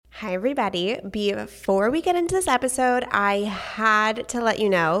Hi, everybody. Before we get into this episode, I had to let you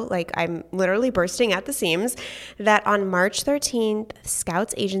know, I'm literally bursting at the seams, that on March 13th,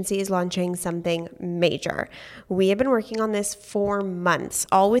 Scouts Agency is launching something major. We have been working on this for months,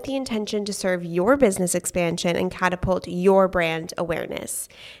 all with the intention to serve your business expansion and catapult your brand awareness.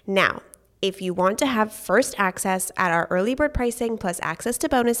 Now, if you want to have first access at our early bird pricing plus access to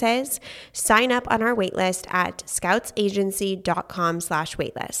bonuses, sign up on our waitlist at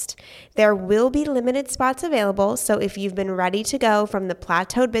scoutsagency.com/waitlist. There will be limited spots available, so if you've been ready to go from the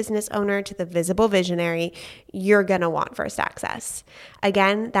plateaued business owner to the visible visionary, you're going to want first access.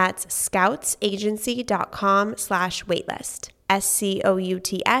 Again, that's scoutsagency.com/waitlist.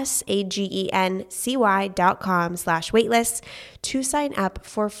 scoutsagency.com/waitlist to sign up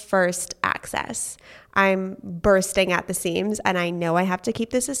for first access. I'm bursting at the seams, and I know I have to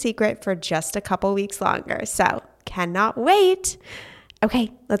keep this a secret for just a couple weeks longer, so cannot wait.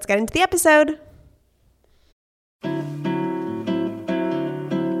 Okay, let's get into the episode.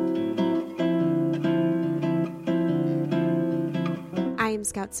 I am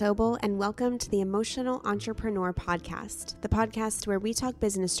Scout Sobel, and welcome to the Emotional Entrepreneur Podcast, the podcast where we talk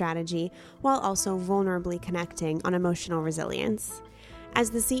business strategy while also vulnerably connecting on emotional resilience.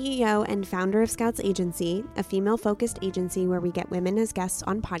 As the CEO and founder of Scouts Agency, a female-focused agency where we get women as guests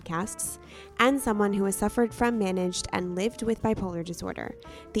on podcasts, and someone who has suffered from, managed, and lived with bipolar disorder,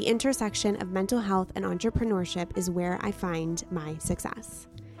 the intersection of mental health and entrepreneurship is where I find my success.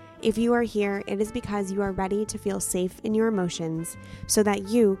 If you are here, it is because you are ready to feel safe in your emotions so that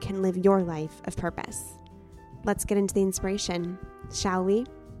you can live your life of purpose. Let's get into the inspiration, shall we?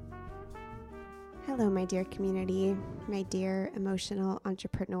 Hello, my dear community, my dear emotional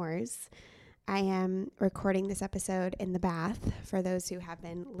entrepreneurs. I am recording this episode in the bath. For those who have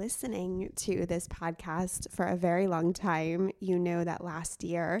been listening to this podcast for a very long time, you know that last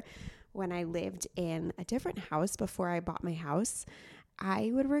year when I lived in a different house before I bought my house,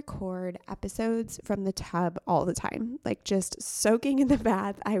 I would record episodes from the tub all the time, just soaking in the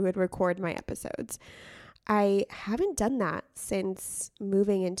bath. I would record my episodes. I haven't done that since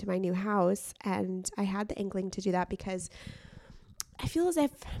moving into my new house, and I had the inkling to do that because I feel as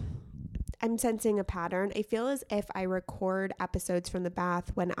if I'm sensing a pattern. I feel as if I record episodes from the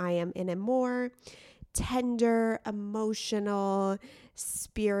bath when I am in a more tender, emotional,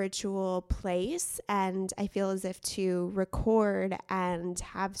 spiritual place, and I feel as if to record and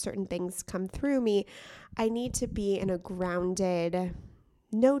have certain things come through me, I need to be in a grounded,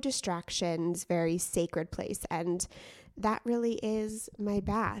 no distractions, very sacred place, and that really is my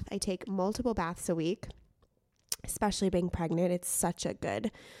bath. I take multiple baths a week, especially being pregnant. It's such a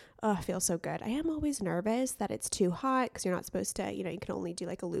good, it feels so good. I am always nervous that it's too hot because you're not supposed to, you can only do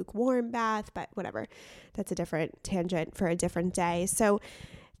a lukewarm bath, but whatever. That's a different tangent for a different day. So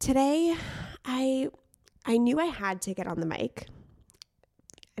today I knew I had to get on the mic.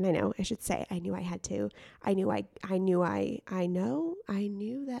 And I know I should say I knew I had to. I knew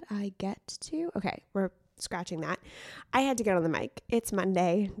that I get to. Okay, we're scratching that. I had to get on the mic. It's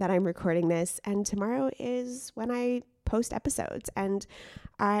Monday that I'm recording this, and tomorrow is when I post episodes. And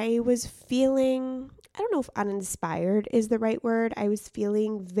I was feeling, I don't know if uninspired is the right word. I was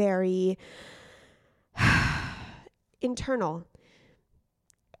feeling very internal.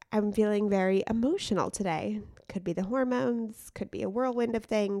 I'm feeling very emotional today. Could be the hormones, could be a whirlwind of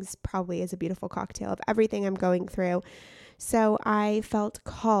things, probably is a beautiful cocktail of everything I'm going through. So I felt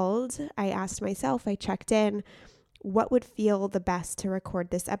called. I asked myself, I checked in, what would feel the best to record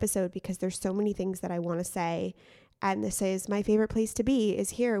this episode, because there's so many things that I want to say. And this is my favorite place to be, is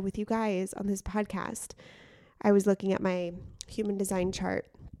here with you guys on this podcast. I was looking at my human design chart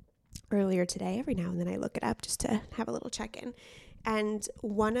earlier today. Every now and then I look it up just to have a little check-in. And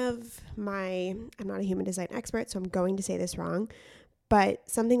I'm not a human design expert, so I'm going to say this wrong, but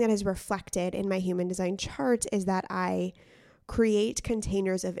something that is reflected in my human design chart is that I create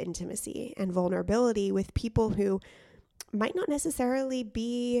containers of intimacy and vulnerability with people who might not necessarily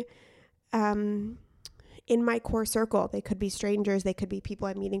be in my core circle. They could be strangers. They could be people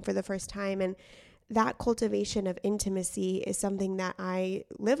I'm meeting for the first time. And that cultivation of intimacy is something that I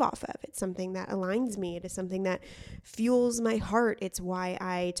live off of. It's something that aligns me. It is something that fuels my heart. It's why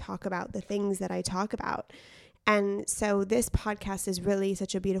I talk about the things that I talk about. And so this podcast is really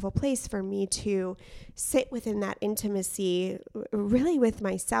such a beautiful place for me to sit within that intimacy, really with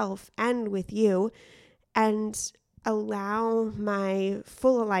myself and with you, and allow my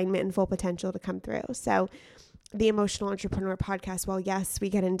full alignment and full potential to come through. So the Emotional Entrepreneur Podcast, well, yes, we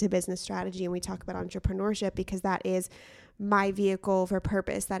get into business strategy and we talk about entrepreneurship because that is my vehicle for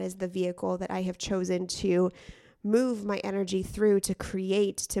purpose. That is the vehicle that I have chosen to move my energy through to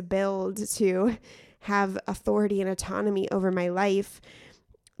create, to build, to have authority and autonomy over my life.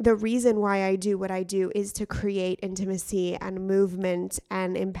 The reason why I do what I do is to create intimacy and movement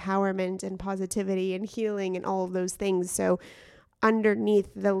and empowerment and positivity and healing and all of those things. So underneath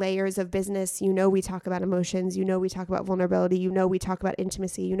the layers of business, we talk about emotions, we talk about vulnerability, we talk about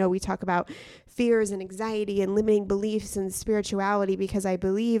intimacy, we talk about fears and anxiety and limiting beliefs and spirituality, because I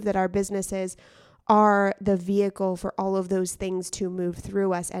believe that our businesses are the vehicle for all of those things to move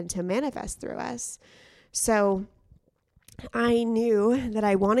through us and to manifest through us. So I knew that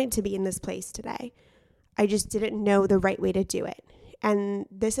I wanted to be in this place today. I just didn't know the right way to do it. And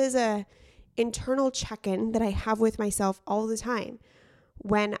this is a internal check-in that I have with myself all the time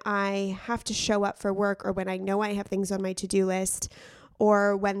when I have to show up for work, or when I know I have things on my to-do list,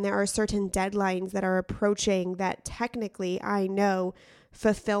 or when there are certain deadlines that are approaching that technically I know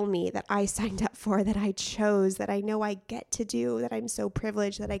fulfill me, that I signed up for, that I chose, that I know I get to do, that I'm so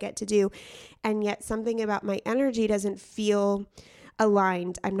privileged that I get to do. And yet something about my energy doesn't feel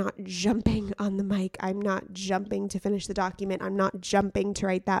aligned. I'm not jumping on the mic. I'm not jumping to finish the document. I'm not jumping to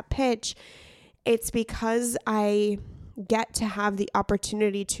write that pitch. It's because I get to have the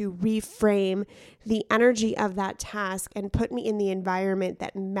opportunity to reframe the energy of that task and put me in the environment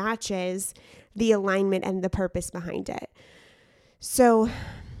that matches the alignment and the purpose behind it. So,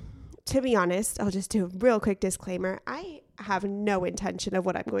 to be honest, I'll just do a real quick disclaimer. I have no intention of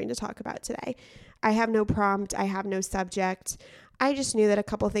what I'm going to talk about today. I have no prompt. I have no subject. I just knew that a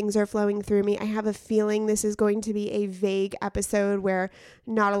couple things are flowing through me. I have a feeling this is going to be a vague episode where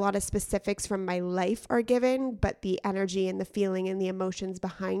not a lot of specifics from my life are given, but the energy and the feeling and the emotions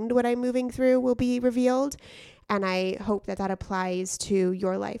behind what I'm moving through will be revealed. And I hope that that applies to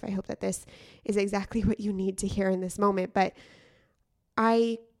your life. I hope that this is exactly what you need to hear in this moment. But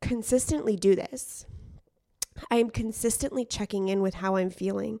I consistently do this. I'm consistently checking in with how I'm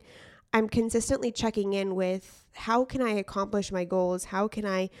feeling. I'm consistently checking in with how can I accomplish my goals? How can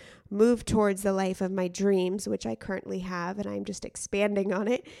I move towards the life of my dreams, which I currently have, and I'm just expanding on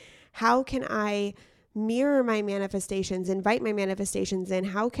it? How can I mirror my manifestations, invite my manifestations in?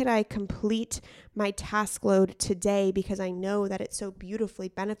 How can I complete my task load today, because I know that it so beautifully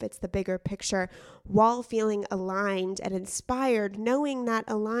benefits the bigger picture, while feeling aligned and inspired, knowing that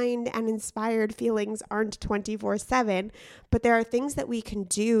aligned and inspired feelings aren't 24/7, but there are things that we can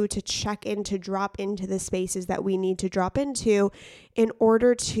do to check in, to drop into the spaces that we need to drop into in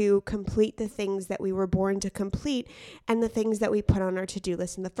order to complete the things that we were born to complete and the things that we put on our to-do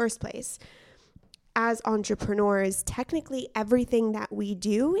list in the first place. As entrepreneurs, technically everything that we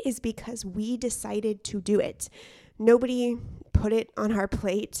do is because we decided to do it. Nobody put it on our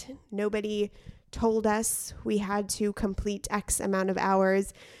plate. Nobody told us we had to complete X amount of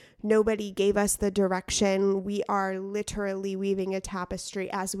hours. Nobody gave us the direction. We are literally weaving a tapestry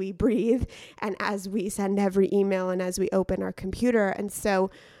as we breathe and as we send every email and as we open our computer. And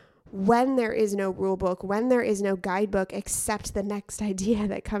so when there is no rule book, when there is no guidebook except the next idea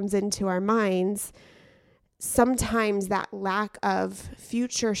that comes into our minds, sometimes that lack of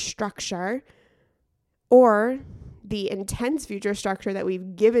future structure, or the intense future structure that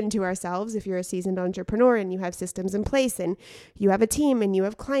we've given to ourselves, if you're a seasoned entrepreneur and you have systems in place and you have a team and you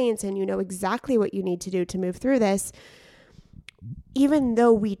have clients and you know exactly what you need to do to move through this, even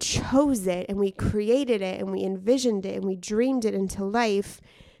though we chose it and we created it and we envisioned it and we dreamed it into life,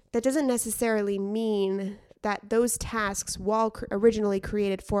 that doesn't necessarily mean that those tasks, while originally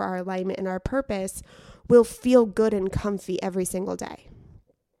created for our alignment and our purpose, will feel good and comfy every single day.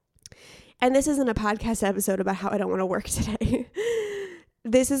 And this isn't a podcast episode about how I don't want to work today.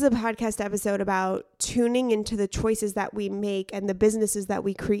 This is a podcast episode about tuning into the choices that we make and the businesses that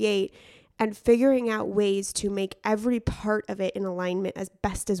we create, and figuring out ways to make every part of it in alignment as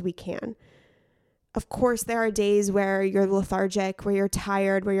best as we can. Of course, there are days where you're lethargic, where you're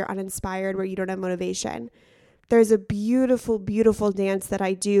tired, where you're uninspired, where you don't have motivation. There's a beautiful, beautiful dance that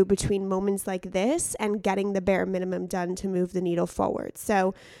I do between moments like this and getting the bare minimum done to move the needle forward.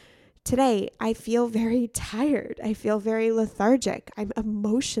 So today, I feel very tired. I feel very lethargic. I'm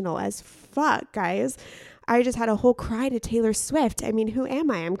emotional as fuck, guys. I just had a whole cry to Taylor Swift. I mean, who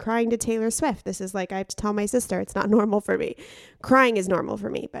am I? I'm crying to Taylor Swift. This is like I have to tell my sister it's not normal for me. Crying is normal for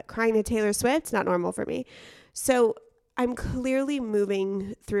me, but crying to Taylor Swift's not normal for me. So I'm clearly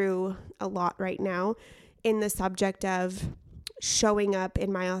moving through a lot right now in the subject of showing up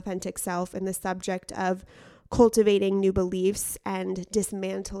in my authentic self, in the subject of cultivating new beliefs and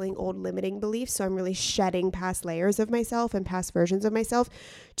dismantling old limiting beliefs. So I'm really shedding past layers of myself and past versions of myself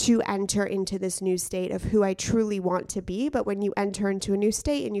to enter into this new state of who I truly want to be. But when you enter into a new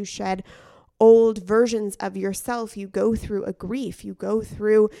state and you shed old versions of yourself. You go through a grief, you go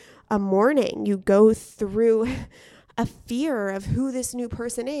through a mourning, you go through a fear of who this new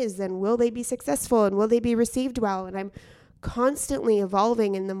person is and will they be successful and will they be received well. And I'm constantly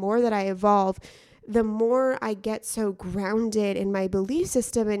evolving. And the more that I evolve, the more I get so grounded in my belief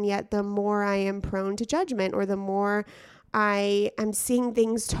system, and yet the more I am prone to judgment, or the more I am seeing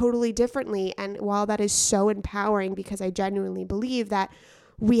things totally differently. And while that is so empowering, because I genuinely believe that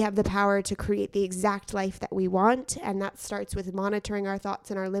we have the power to create the exact life that we want, and that starts with monitoring our thoughts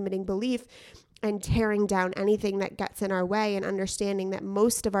and our limiting belief and tearing down anything that gets in our way, and understanding that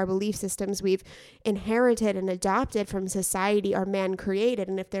most of our belief systems we've inherited and adopted from society are man-created.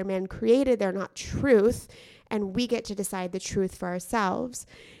 And if they're man-created, they're not truth, and we get to decide the truth for ourselves.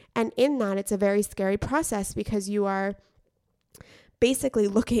 And in that, it's a very scary process, because you are basically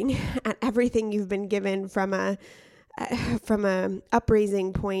looking at everything you've been given from a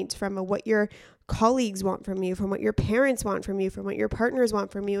upraising point, from what your colleagues want from you, from what your parents want from you, from what your partners want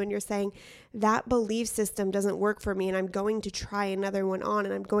from you. And you're saying that belief system doesn't work for me, and I'm going to try another one on,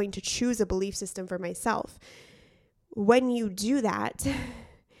 and I'm going to choose a belief system for myself. When you do that,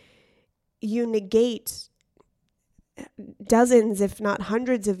 you negate dozens, if not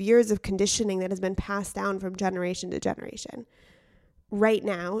hundreds of years of conditioning that has been passed down from generation to generation. Right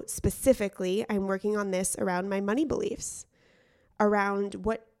now, specifically, I'm working on this around my money beliefs, around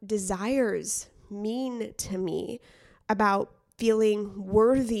what desires mean to me, about feeling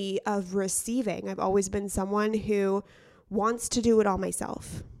worthy of receiving. I've always been someone who wants to do it all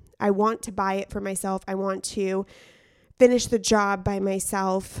myself. I want to buy it for myself. I want to finish the job by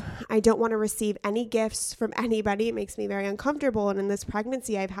myself. I don't want to receive any gifts from anybody. It makes me very uncomfortable. And in this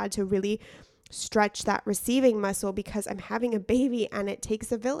pregnancy, I've had to really stretch that receiving muscle, because I'm having a baby and it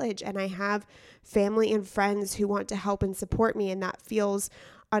takes a village, and I have family and friends who want to help and support me, and that feels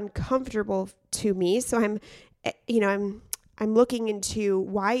uncomfortable to me. So I'm looking into,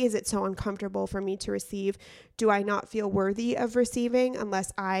 why is it so uncomfortable for me to receive? Do I not feel worthy of receiving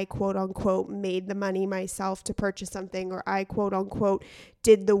unless I quote unquote made the money myself to purchase something, or I quote unquote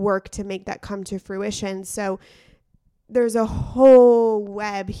did the work to make that come to fruition? So there's a whole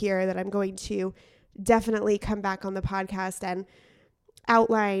web here that I'm going to definitely come back on the podcast and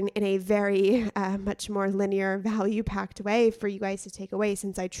outline in a very much more linear, value-packed way for you guys to take away,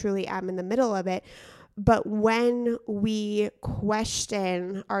 since I truly am in the middle of it. But when we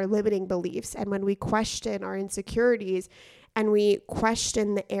question our limiting beliefs, and when we question our insecurities, and we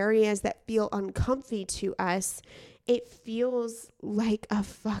question the areas that feel uncomfy to us, it feels like a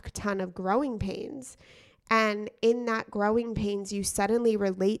fuck ton of growing pains. And in that growing pains, you suddenly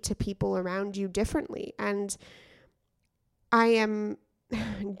relate to people around you differently. And I am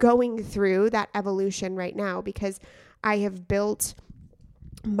going through that evolution right now, because I have built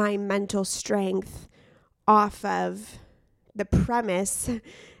my mental strength off of the premise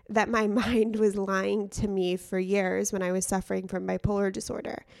that my mind was lying to me for years when I was suffering from bipolar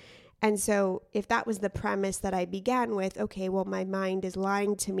disorder. And so if that was the premise that I began with, okay, well, my mind is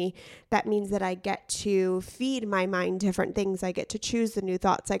lying to me, that means that I get to feed my mind different things. I get to choose the new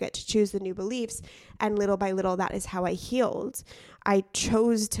thoughts. I get to choose the new beliefs. And little by little, that is how I healed. I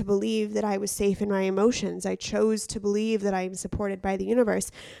chose to believe that I was safe in my emotions. I chose to believe that I am supported by the universe.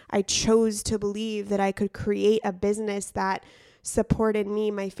 I chose to believe that I could create a business that supported me,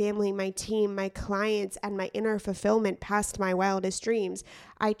 my family, my team, my clients, and my inner fulfillment past my wildest dreams.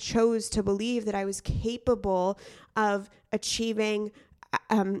 I chose to believe that I was capable of achieving,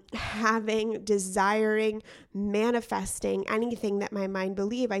 having, desiring, manifesting anything that my mind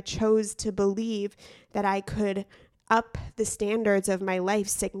believed. I chose to believe that I could up the standards of my life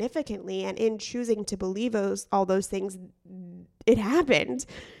significantly. And in choosing to believe all those things, it happened.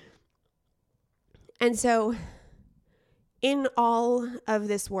 And so in all of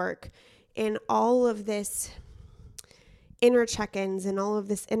this work, in all of this inner check-ins, and all of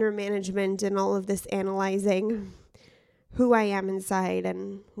this inner management, and all of this analyzing who I am inside,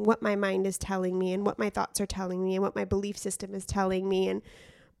 and what my mind is telling me, and what my thoughts are telling me, and what my belief system is telling me, and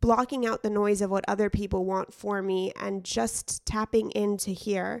blocking out the noise of what other people want for me, and just tapping into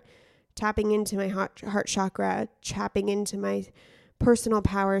here, tapping into my heart chakra, tapping into my personal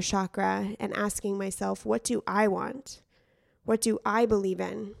power chakra, and asking myself, what do I want? What do I believe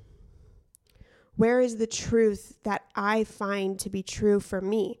in? Where is the truth that I find to be true for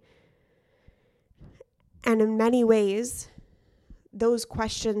me? And in many ways, those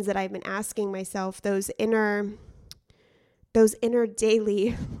questions that I've been asking myself, those inner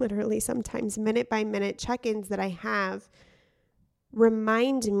daily, literally sometimes minute by minute check-ins that I have,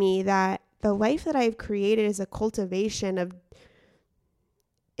 remind me that the life that I've created is a cultivation of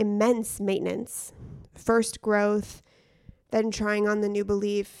immense maintenance. First growth, then trying on the new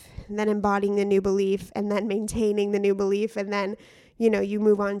belief, then embodying the new belief, and then maintaining the new belief, and then, you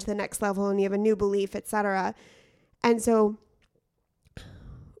move on to the next level and you have a new belief, etc. And so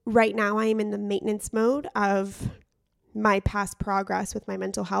right now I am in the maintenance mode of my past progress with my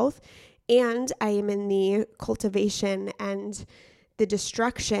mental health, and I am in the cultivation and the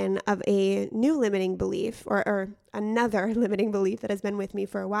destruction of a new limiting belief or another limiting belief that has been with me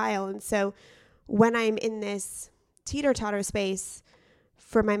for a while. And so when I'm in this teeter-totter space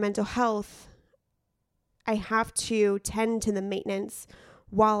for my mental health, I have to tend to the maintenance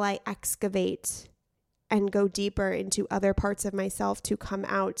while I excavate and go deeper into other parts of myself to come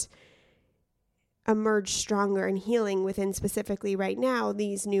out, emerge stronger and healing within, specifically right now,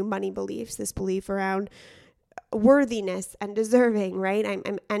 these new money beliefs, this belief around worthiness and deserving, right?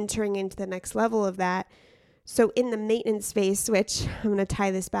 I'm entering into the next level of that. So in the maintenance space, which I'm going to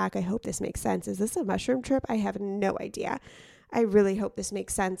tie this back, I hope this makes sense. Is this a mushroom trip? I have no idea. I really hope this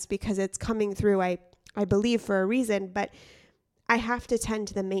makes sense because it's coming through, I believe, for a reason, but I have to tend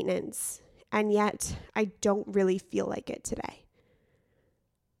to the maintenance, and yet I don't really feel like it today.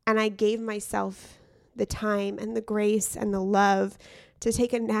 And I gave myself the time and the grace and the love to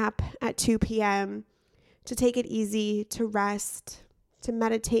take a nap at 2 p.m., to take it easy, to rest, to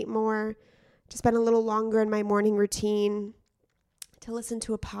meditate more, to spend a little longer in my morning routine, to listen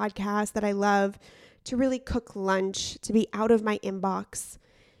to a podcast that I love, to really cook lunch, to be out of my inbox,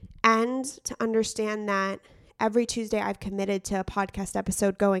 and to understand that every Tuesday I've committed to a podcast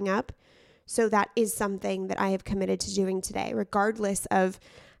episode going up. So that is something that I have committed to doing today, regardless of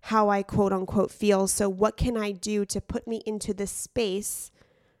how I quote unquote feel. So what can I do to put me into the space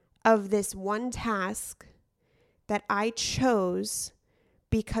of this one task that I chose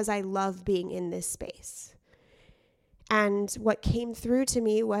because I love being in this space? And what came through to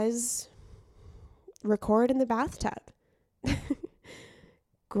me was record in the bathtub.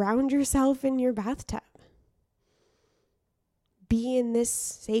 Ground yourself in your bathtub. Be in this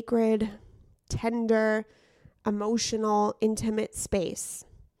sacred, tender, emotional, intimate space.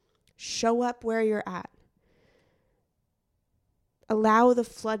 Show up where you're at. Allow the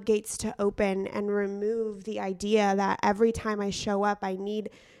floodgates to open and remove the idea that every time I show up, I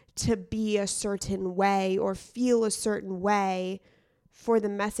need to be a certain way or feel a certain way for the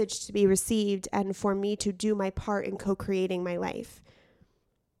message to be received and for me to do my part in co-creating my life.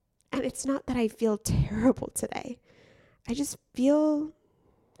 And it's not that I feel terrible today. I just feel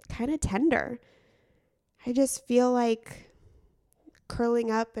kind of tender. I just feel like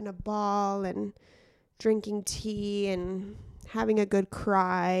curling up in a ball and drinking tea and having a good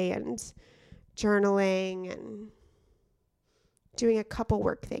cry and journaling and doing a couple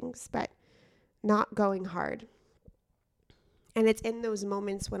work things, but not going hard. And it's in those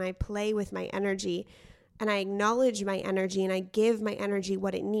moments when I play with my energy and I acknowledge my energy and I give my energy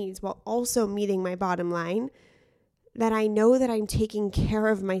what it needs while also meeting my bottom line, that I know that I'm taking care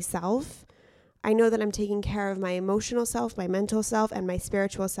of myself. I know that I'm taking care of my emotional self, my mental self, and my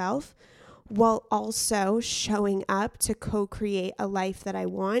spiritual self, while also showing up to co-create a life that I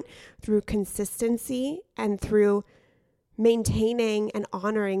want through consistency and through maintaining and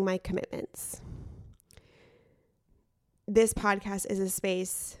honoring my commitments. This podcast is a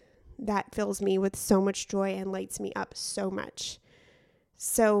space that fills me with so much joy and lights me up so much.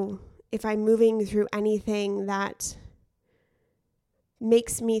 So if I'm moving through anything that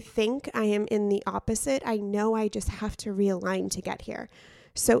makes me think I am in the opposite, I know I just have to realign to get here.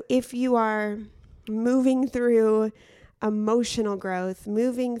 So if you are moving through emotional growth,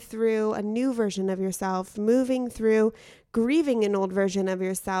 moving through a new version of yourself, moving through grieving an old version of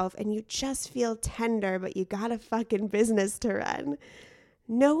yourself, and you just feel tender, but you got a fucking business to run,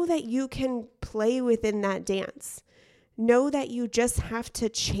 know that you can play within that dance. Know that you just have to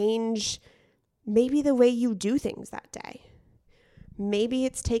change maybe the way you do things that day. Maybe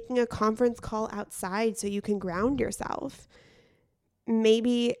it's taking a conference call outside so you can ground yourself.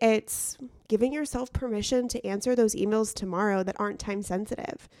 Maybe it's giving yourself permission to answer those emails tomorrow that aren't time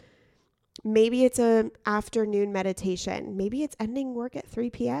sensitive. Maybe it's an afternoon meditation. Maybe it's ending work at 3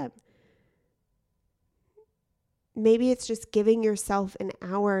 p.m. Maybe it's just giving yourself an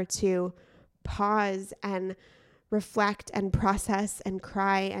hour to pause and reflect and process and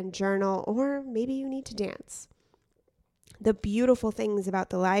cry and journal, or maybe you need to dance. The beautiful things about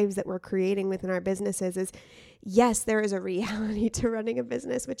the lives that we're creating within our businesses is, yes, there is a reality to running a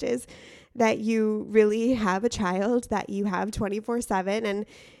business, which is that you really have a child that you have 24/7. And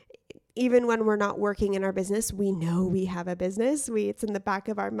even when we're not working in our business, we know we have a business. It's in the back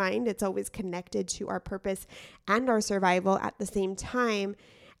of our mind. It's always connected to our purpose and our survival at the same time.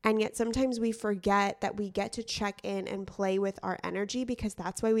 And yet sometimes we forget that we get to check in and play with our energy, because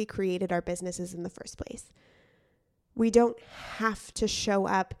that's why we created our businesses in the first place. We don't have to show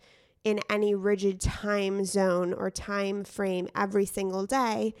up in any rigid time zone or time frame every single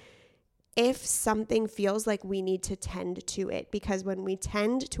day if something feels like we need to tend to it. Because when we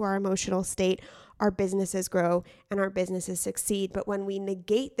tend to our emotional state, our businesses grow and our businesses succeed. But when we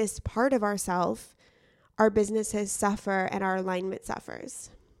negate this part of ourselves, our businesses suffer and our alignment suffers.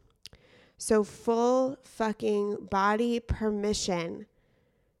 So full fucking body permission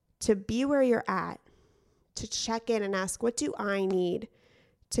to be where you're at, to check in and ask, what do I need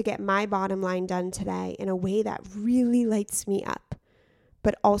to get my bottom line done today in a way that really lights me up,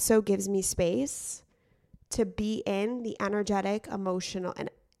 but also gives me space to be in the energetic, emotional,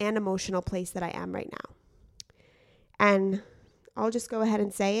 and emotional place that I am right now. And I'll just go ahead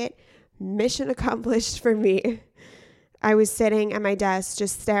and say it. Mission accomplished for me. I was sitting at my desk,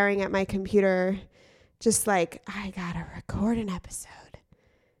 just staring at my computer, just like, I gotta record an episode.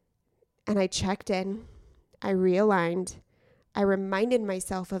 And I checked in. I realigned. I reminded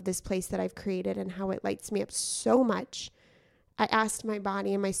myself of this place that I've created and how it lights me up so much. I asked my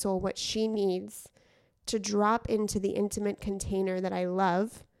body and my soul what she needs to drop into the intimate container that I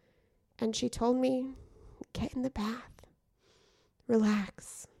love. And she told me, get in the bath.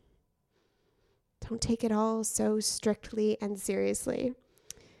 Relax. Don't take it all so strictly and seriously.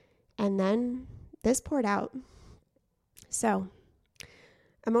 And then this poured out. So,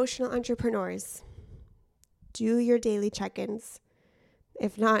 emotional entrepreneurs, do your daily check-ins.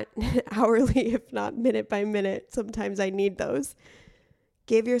 If not hourly, if not minute by minute. Sometimes I need those.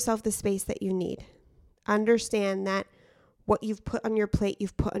 Give yourself the space that you need. Understand that what you've put on your plate,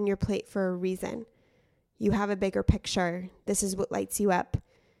 you've put on your plate for a reason. You have a bigger picture. This is what lights you up.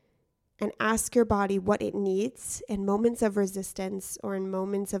 And ask your body what it needs in moments of resistance or in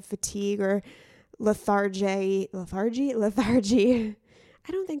moments of fatigue or lethargy. I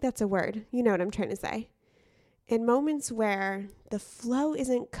don't think that's a word. You know what I'm trying to say. In moments where the flow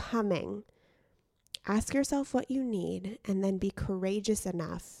isn't coming, ask yourself what you need and then be courageous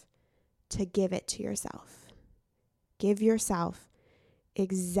enough to give it to yourself. Give yourself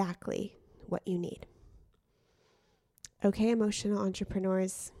exactly what you need. Okay, emotional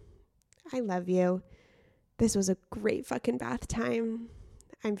entrepreneurs, I love you. This was a great fucking bath time.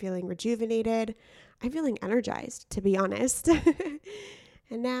 I'm feeling rejuvenated. I'm feeling energized, to be honest.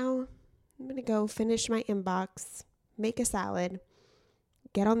 And now I'm going to go finish my inbox, make a salad,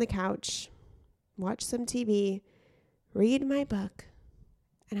 get on the couch, watch some TV, read my book,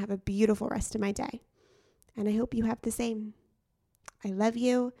 and have a beautiful rest of my day. And I hope you have the same. I love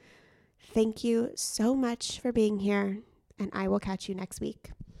you. Thank you so much for being here, and I will catch you next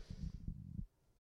week.